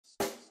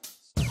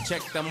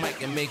Check the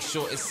mic and make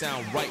sure it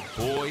sound right,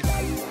 boys.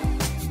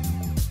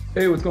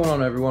 Hey, what's going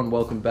on, everyone?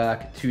 Welcome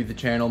back to the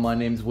channel. My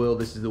name's Will.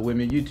 This is the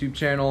Women YouTube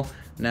channel.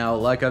 Now,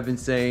 like I've been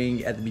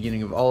saying at the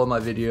beginning of all of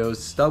my videos,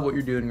 stop what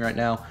you're doing right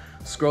now,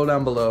 scroll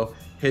down below,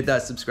 hit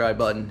that subscribe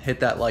button, hit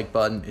that like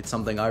button. It's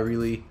something I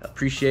really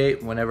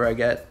appreciate whenever I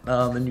get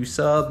a new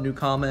sub, new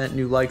comment,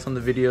 new likes on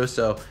the video.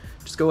 So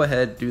just go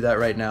ahead, do that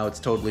right now. It's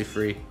totally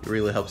free. It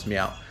really helps me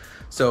out.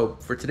 So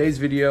for today's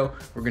video,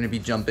 we're going to be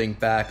jumping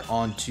back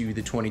onto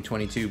the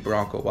 2022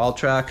 Bronco Wild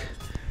Track.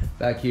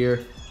 Back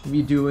here, we'll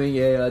be doing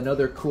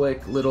another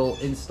quick little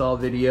install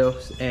video,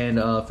 and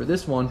for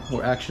this one,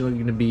 we're actually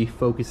going to be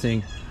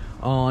focusing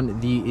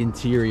on the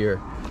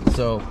interior.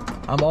 So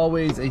I'm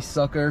always a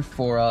sucker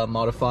for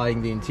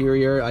modifying the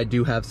interior. I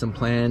do have some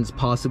plans,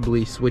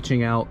 possibly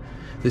switching out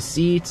the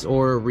seats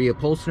or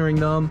reupholstering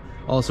them.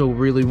 Also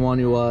really want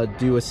to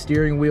do a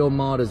steering wheel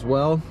mod as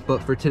well,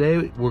 but for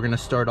today we're going to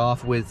start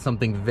off with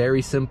something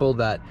very simple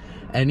that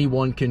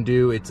anyone can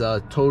do. It's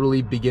a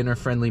totally beginner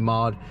friendly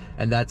mod,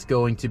 and that's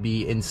going to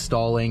be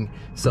installing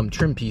some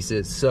trim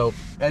pieces. So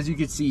as you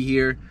can see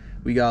here,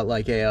 we got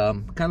like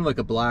a kind of like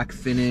a black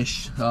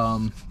finish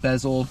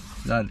bezel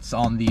that's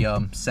on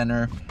the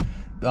center,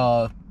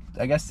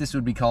 I guess this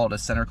would be called a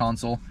center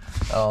console,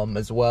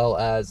 as well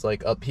as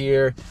like up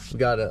here we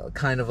got a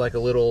kind of like a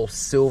little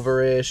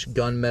silverish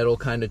gunmetal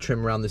kind of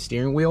trim around the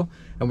steering wheel,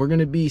 and we're going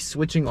to be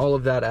switching all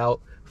of that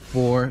out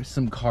for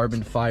some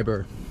carbon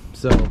fiber.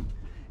 So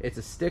it's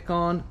a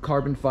stick-on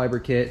carbon fiber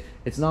kit.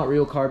 It's not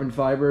real carbon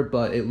fiber,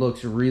 but it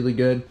looks really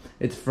good.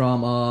 It's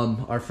from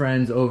our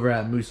friends over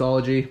at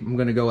Mooseology. I'm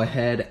going to go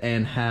ahead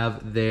and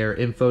have their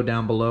info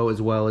down below,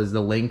 as well as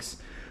the links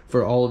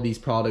for all of these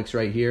products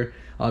right here.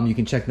 You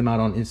can check them out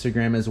on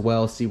Instagram as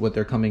well, see what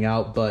they're coming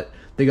out, but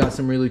they got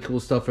some really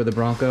cool stuff for the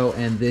Bronco,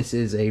 and this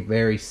is a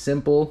very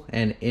simple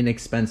and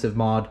inexpensive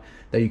mod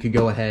that you could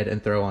go ahead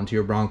and throw onto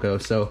your Bronco.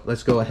 So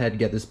let's go ahead and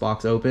get this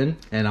box open,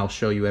 and I'll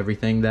show you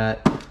everything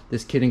that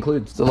this kit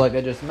includes. So like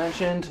I just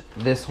mentioned,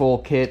 this whole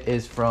kit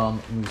is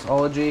from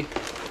Mooseology,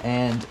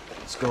 and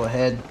let's go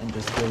ahead and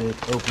just get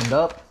it opened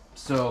up.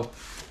 So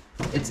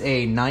it's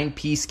a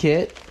 9-piece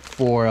kit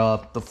for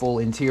the full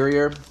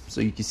interior. So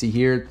you can see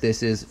here,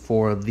 this is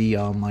for the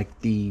like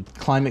the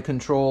climate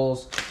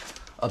controls.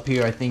 Up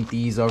here, I think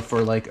these are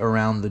for like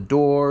around the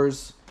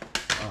doors.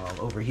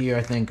 Over here,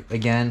 I think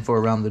again for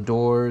around the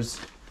doors.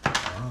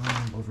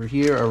 Over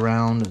here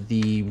around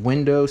the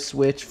window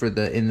switch for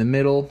the in the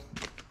middle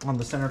on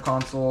the center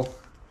console.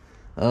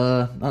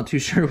 Not too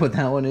sure what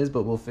that one is,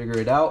 but we'll figure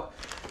it out.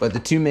 But the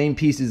two main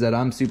pieces that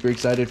I'm super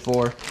excited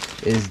for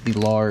is the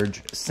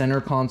large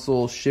center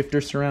console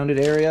shifter surrounded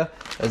area,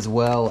 as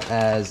well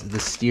as the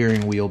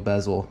steering wheel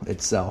bezel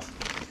itself.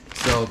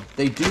 So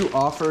they do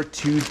offer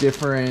two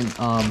different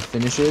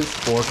finishes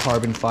for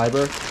carbon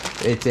fiber.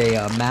 It's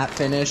a matte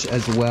finish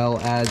as well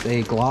as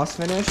a gloss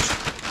finish.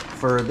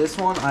 For this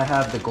one, I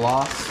have the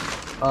gloss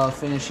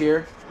finish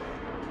here.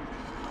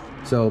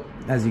 So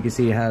as you can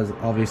see, it has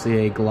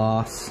obviously a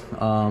gloss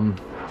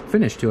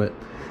finish to it,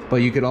 but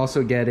you could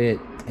also get it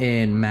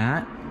in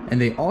matte, and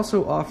they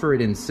also offer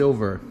it in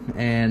silver.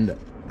 And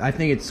I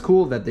think it's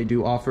cool that they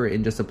do offer it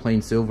in just a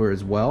plain silver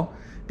as well,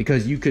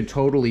 because you could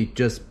totally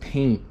just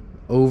paint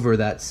over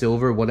that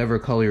silver whatever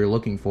color you're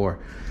looking for.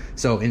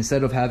 So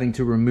instead of having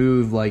to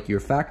remove like your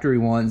factory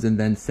ones and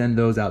then send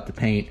those out to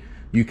paint,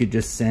 you could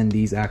just send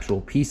these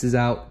actual pieces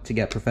out to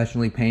get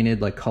professionally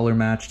painted, like color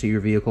match to your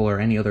vehicle or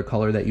any other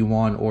color that you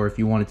want, or if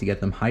you wanted to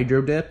get them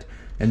hydro dipped,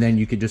 and then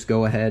you could just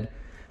go ahead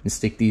and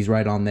stick these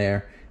right on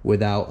there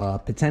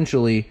without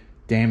potentially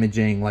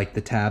damaging like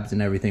the tabs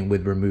and everything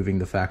with removing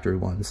the factory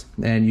ones.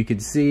 And you can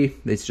see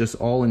it's just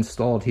all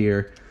installed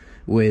here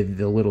with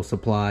the little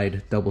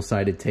supplied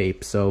double-sided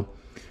tape. So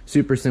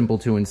super simple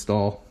to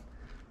install,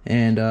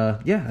 and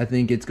yeah, I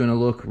think it's gonna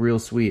look real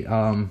sweet.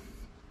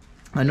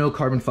 I know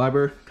carbon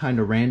fiber kind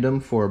of random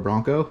for a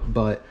Bronco,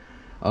 but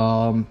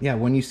yeah,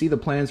 when you see the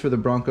plans for the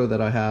Bronco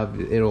that I have,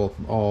 it'll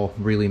all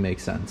really make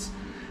sense.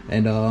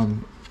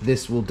 And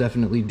this will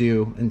definitely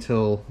do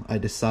until I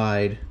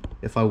decide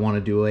if I want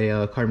to do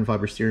a carbon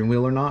fiber steering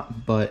wheel or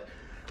not. But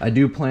I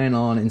do plan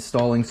on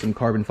installing some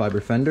carbon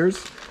fiber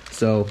fenders,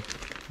 so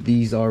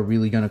these are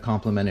really going to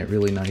complement it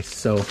really nice.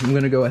 So I'm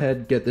going to go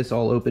ahead, get this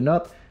all opened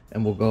up,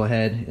 and we'll go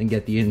ahead and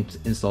get the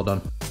install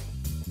done.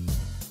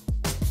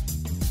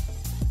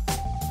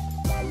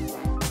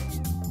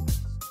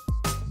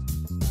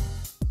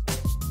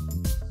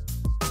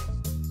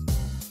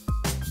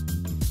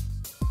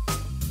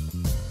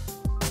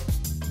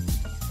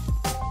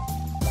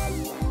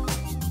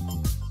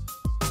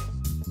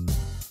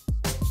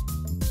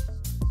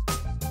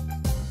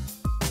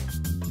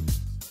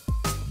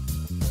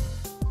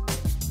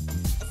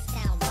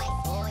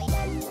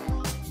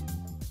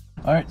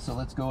 Alright, so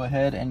let's go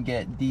ahead and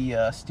get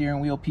the steering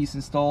wheel piece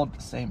installed.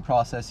 Same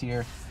process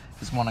here.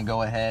 Just want to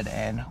go ahead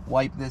and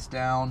wipe this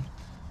down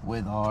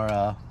with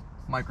our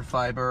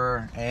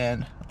microfiber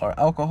and our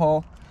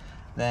alcohol.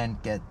 then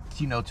get,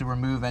 you know, to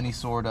remove any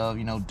sort of,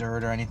 you know,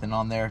 dirt or anything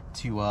on there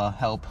to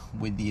help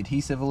with the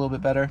adhesive a little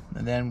bit better.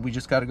 And then we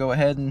just got to go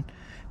ahead and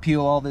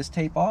peel all this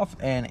tape off,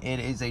 and it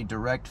is a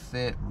direct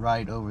fit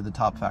right over the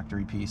top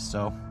factory piece.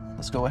 So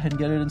let's go ahead and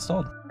get it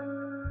installed.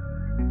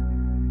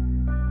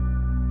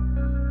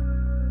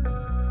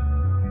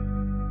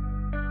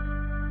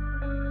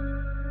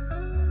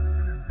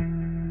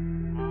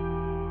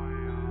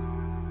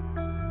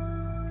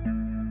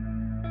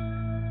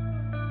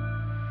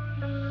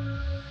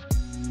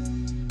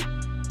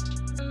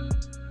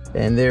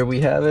 And there we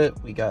have it.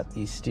 We got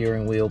the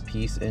steering wheel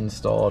piece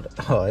installed.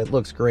 Oh, it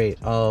looks great.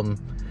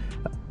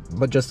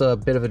 But just a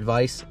bit of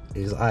advice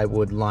is I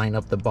would line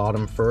up the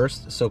bottom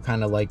first. So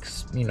kind of like,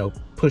 you know,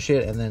 push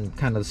it and then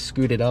kind of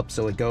scoot it up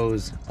so it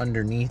goes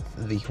underneath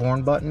the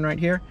horn button right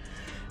here.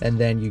 And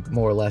then you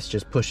more or less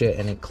just push it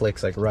and it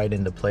clicks like right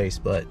into place.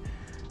 But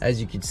as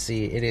you can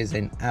see, it is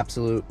an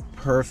absolute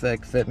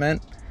perfect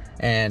fitment,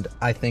 and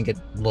I think it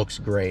looks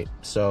great.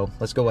 So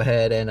let's go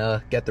ahead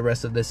and get the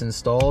rest of this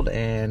installed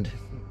and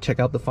check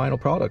out the final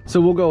product.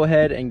 So we'll go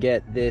ahead and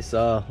get this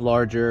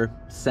larger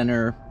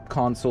center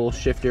console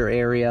shifter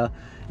area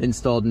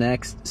installed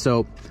next.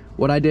 So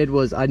what I did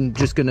was I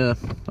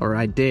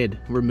did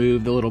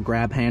remove the little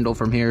grab handle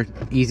from here.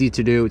 Easy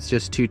to do, it's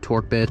just 2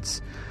 torque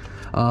bits.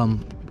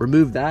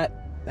 Remove that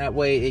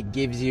way it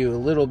gives you a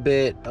little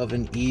bit of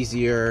an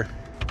easier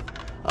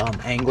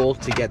angle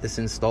to get this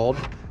installed.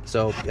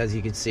 So as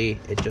you can see,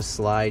 it just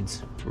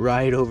slides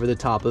right over the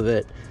top of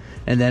it.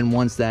 And then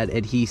once that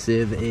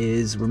adhesive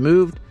is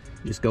removed,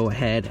 just go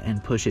ahead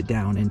and push it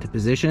down into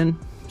position.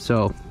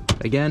 So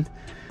again,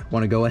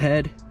 want to go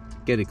ahead,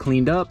 get it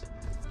cleaned up,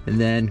 and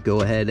then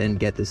go ahead and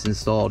get this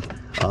installed.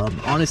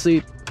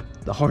 Honestly,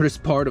 the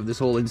hardest part of this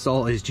whole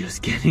install is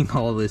just getting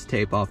all this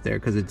tape off there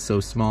because it's so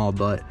small.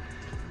 But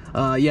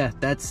yeah,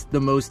 that's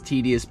the most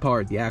tedious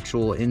part, the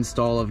actual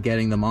install of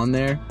getting them on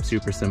there.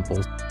 Super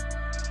simple.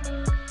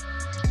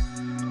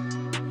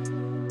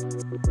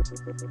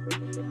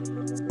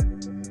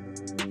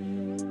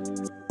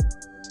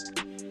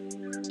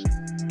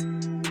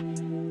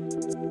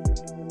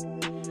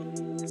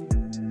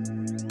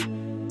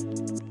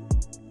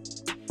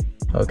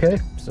 Okay,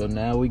 so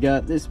now we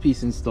got this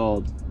piece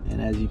installed,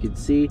 and as you can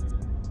see,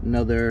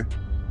 another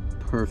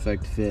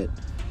perfect fit.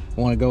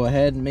 I want to go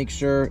ahead and make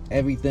sure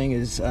everything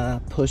is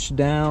pushed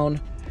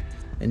down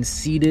and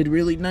seated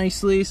really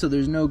nicely so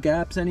there's no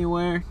gaps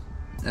anywhere.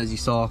 As you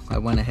saw, I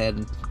went ahead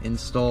and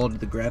installed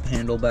the grab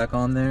handle back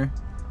on there.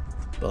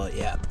 But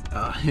yeah,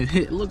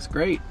 it looks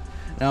great.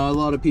 Now a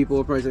lot of people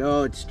will probably say,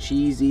 oh, it's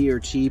cheesy or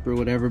cheap or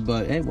whatever,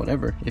 but hey,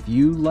 whatever. If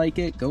you like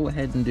it, go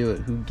ahead and do it.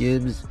 Who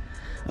gives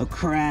a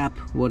crap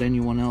what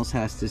anyone else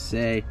has to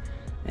say?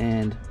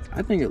 And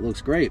I think it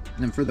looks great,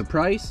 and for the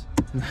price,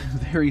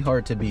 very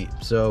hard to beat.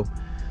 So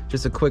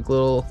just a quick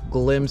little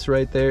glimpse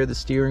right there, the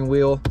steering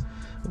wheel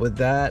with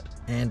that.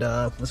 And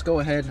let's go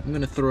ahead. I'm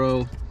gonna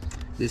throw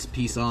this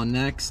piece on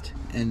next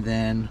and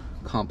then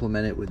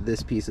complement it with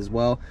this piece as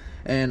well.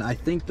 And I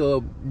think the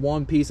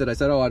one piece that I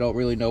said, oh, I don't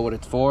really know what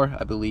it's for,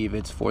 I believe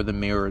it's for the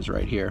mirrors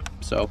right here.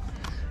 So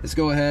let's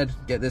go ahead,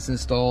 get this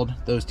installed,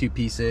 those 2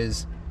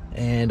 pieces,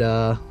 and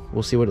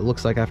we'll see what it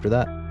looks like after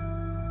that.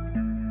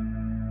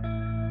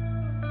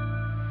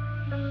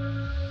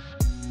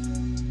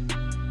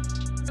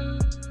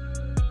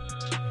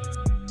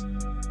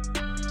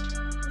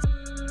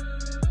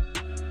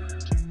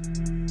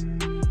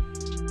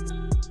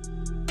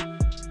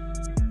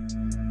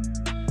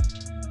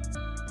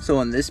 So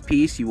on this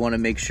piece, you want to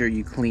make sure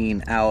you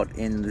clean out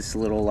in this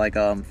little like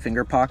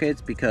finger pockets,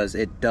 because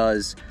it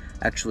does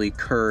actually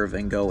curve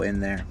and go in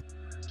there.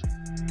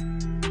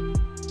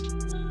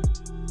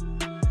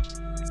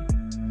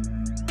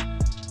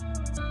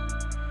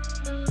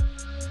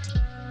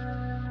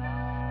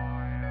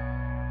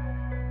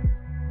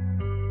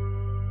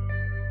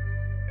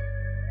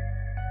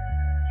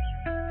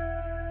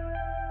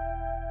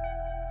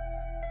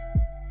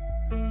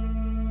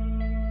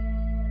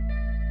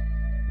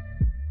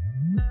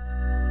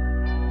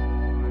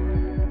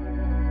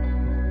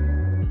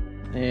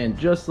 And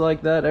just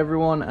like that,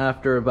 everyone,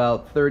 after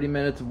about 30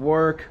 minutes of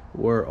work,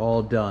 we're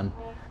all done.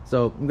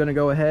 So I'm gonna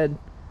go ahead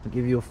and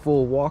give you a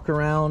full walk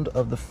around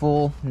of the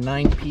full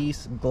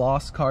 9-piece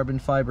gloss carbon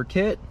fiber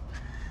kit.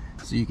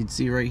 So you can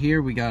see right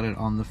here, we got it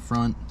on the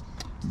front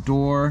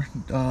door,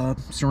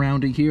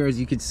 surrounding here. As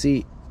you can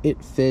see,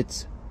 it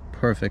fits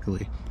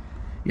perfectly.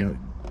 You know,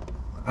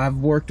 I've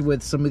worked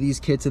with some of these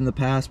kits in the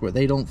past where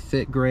they don't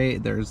fit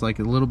great. There's like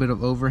a little bit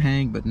of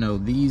overhang, but no,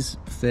 these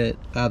fit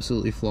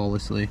absolutely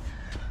flawlessly.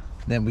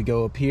 Then we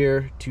go up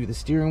here to the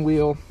steering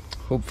wheel.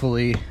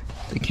 Hopefully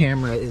the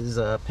camera is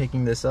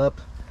picking this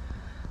up,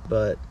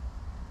 but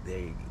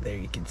there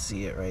you can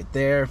see it right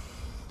there.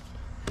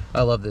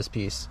 I love this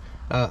piece.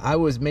 I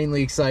was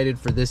mainly excited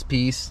for this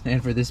piece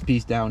and for this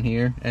piece down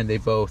here, and they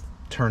both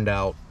turned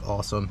out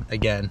awesome.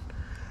 Again,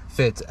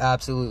 fits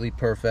absolutely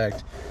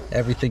perfect.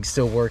 Everything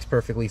still works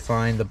perfectly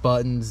fine. The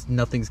buttons,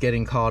 nothing's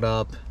getting caught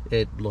up.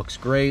 It looks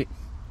great.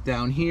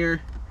 Down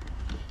here,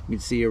 you can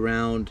see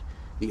around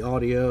The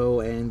audio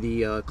and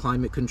the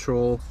climate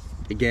control,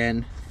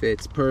 again,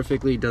 fits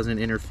perfectly, doesn't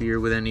interfere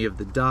with any of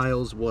the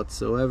dials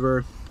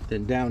whatsoever.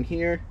 Then down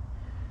here,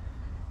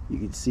 you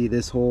can see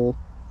this whole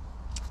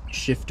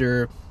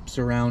shifter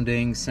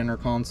surrounding center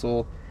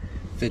console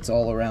fits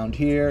all around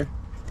here,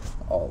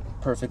 all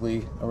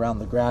perfectly around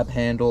the grab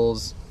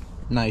handles.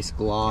 Nice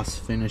gloss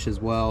finish as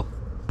well.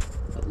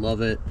 I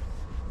love it.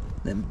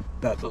 Then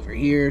back over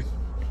here,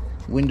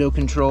 window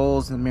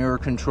controls, the mirror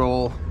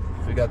control.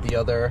 We got the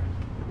other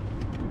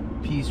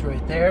piece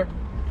right there,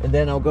 and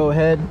then I'll go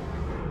ahead,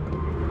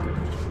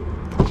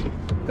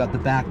 got the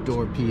back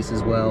door piece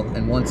as well,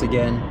 and once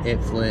again it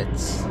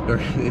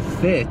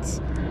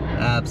fits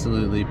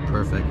absolutely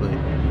perfectly.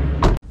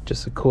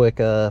 Just a quick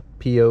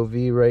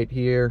POV right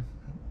here.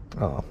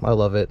 Oh, I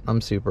love it. I'm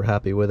super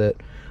happy with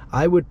it.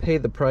 I would pay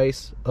the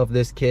price of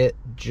this kit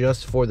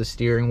just for the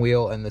steering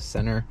wheel and the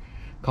center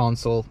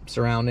console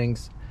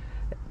surroundings,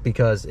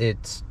 because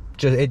it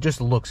just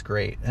looks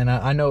great. And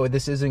I know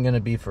this isn't going to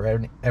be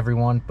for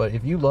everyone, but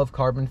if you love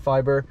carbon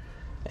fiber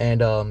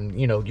and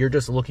you know, you're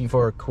just looking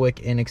for a quick,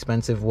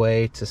 inexpensive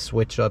way to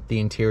switch up the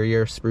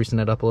interior, sprucing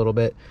it up a little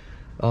bit,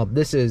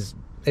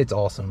 it's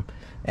awesome.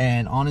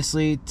 And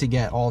honestly, to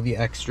get all the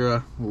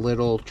extra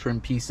little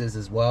trim pieces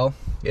as well,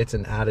 it's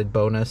an added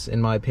bonus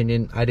in my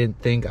opinion. I didn't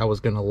think I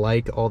was gonna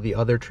like all the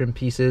other trim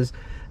pieces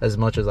as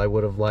much as I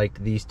would have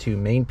liked these two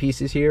main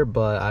pieces here,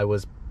 but I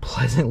was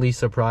pleasantly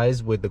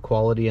surprised with the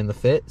quality and the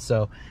fit,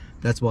 so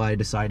that's why I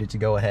decided to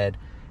go ahead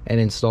and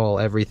install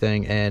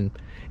everything. And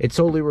it's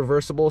totally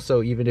reversible,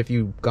 so even if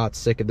you got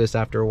sick of this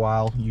after a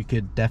while, you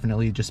could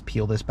definitely just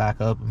peel this back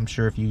up. I'm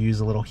sure if you use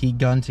a little heat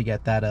gun to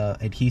get that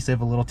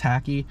adhesive a little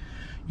tacky,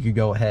 you could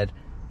go ahead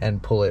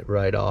and pull it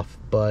right off.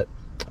 But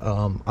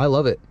I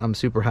love it. I'm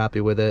super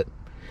happy with it.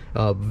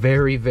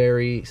 Very,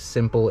 very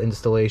simple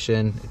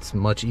installation. It's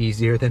much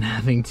easier than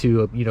having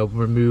to you know,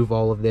 remove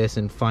all of this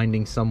and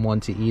finding someone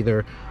to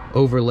either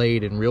overlay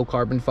it in real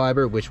carbon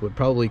fiber, which would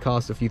probably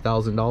cost a few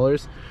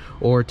 $1,000s,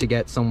 or to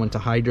get someone to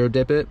hydro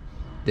dip it.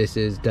 This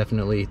is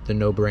definitely the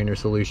no-brainer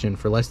solution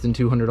for less than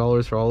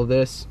 $200 for all of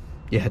this.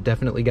 Yeah,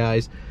 definitely,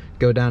 guys,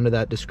 go down to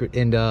that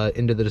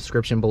into the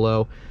description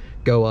below.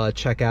 Go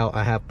check out,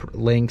 I have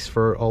links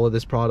for all of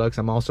this products.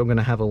 I'm also going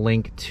to have a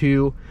link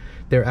to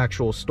their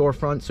actual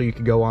storefront, so you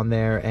can go on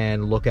there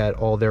and look at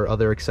all their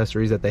other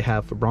accessories that they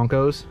have for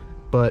Broncos.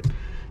 But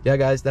yeah,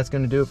 guys, that's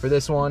going to do it for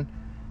this one.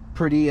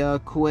 Pretty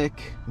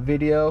quick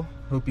video.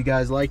 Hope you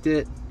guys liked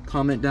it.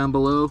 Comment down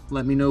below,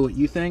 let me know what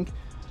you think.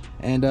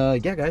 And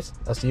yeah, guys,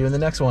 I'll see you in the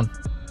next one.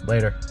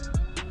 Later.